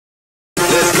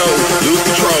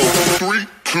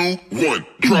1,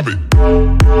 drop it.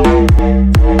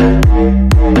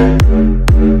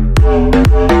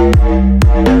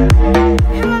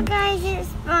 Hello guys, it's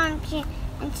BOMJAY,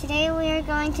 and today we are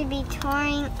going to be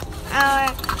touring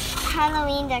our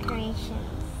Halloween decorations.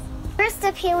 First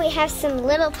up here we have some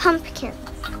little pumpkins.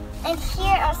 And here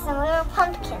are some little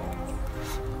pumpkins.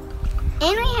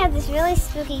 And we have this really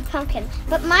spooky pumpkin,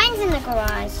 but mine's in the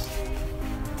garage.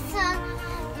 Some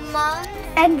mums.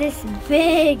 And this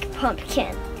big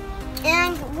pumpkin.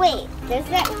 And wait, there's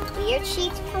that weird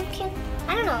shaped pumpkin?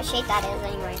 I don't know what shape that is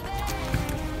anyway.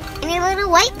 And a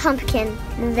little white pumpkin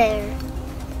there.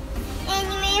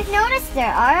 And you may have noticed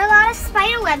there are a lot of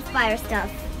spiderweb spider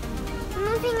stuff.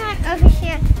 Moving on over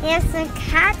here, we have some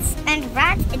cats and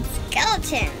rats and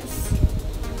skeletons.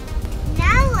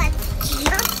 Now let's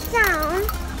jump down.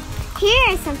 Here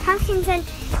are some pumpkins and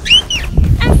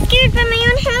I'm scared by my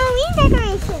own Halloween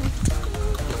decorations.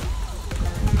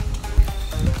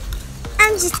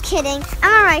 I'm just kidding.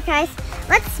 I'm alright guys.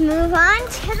 Let's move on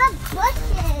to the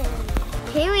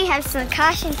bushes. Here we have some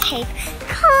caution tape.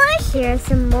 Gosh! Here are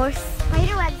some more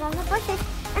spiderwebs on the bushes.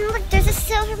 And look, there's a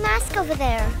silver mask over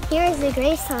there. Here is the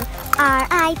gravestone.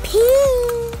 R.I.P.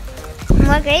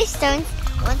 More gravestones.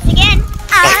 Once again,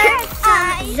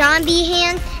 some zombie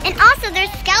hands. And also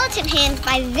there's skeleton hands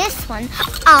by this one.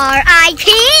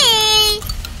 R.I.P.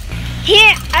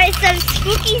 Here are some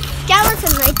spooky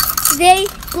skeleton lights. They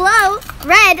glow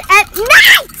red at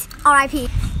night. R.I.P.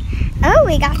 Oh,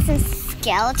 we got some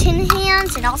skeleton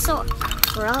hands and also a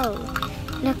crow.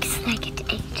 Looks like it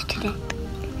ate today.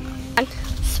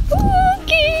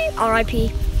 Spooky!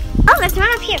 R.I.P. Oh, there's one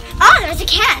up here. Oh, there's a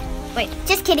cat. Wait,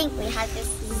 just kidding. We have this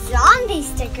zombie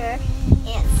sticker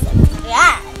and some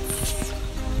bats.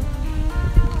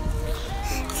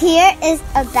 Here is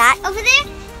a bat over there.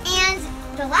 And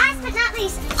the last but not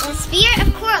least, the spear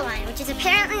of Coraline, which is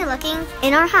apparently looking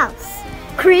in our house.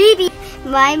 Creepy.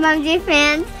 Bye, BOMJAY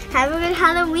fans. Have a good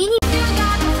Halloween.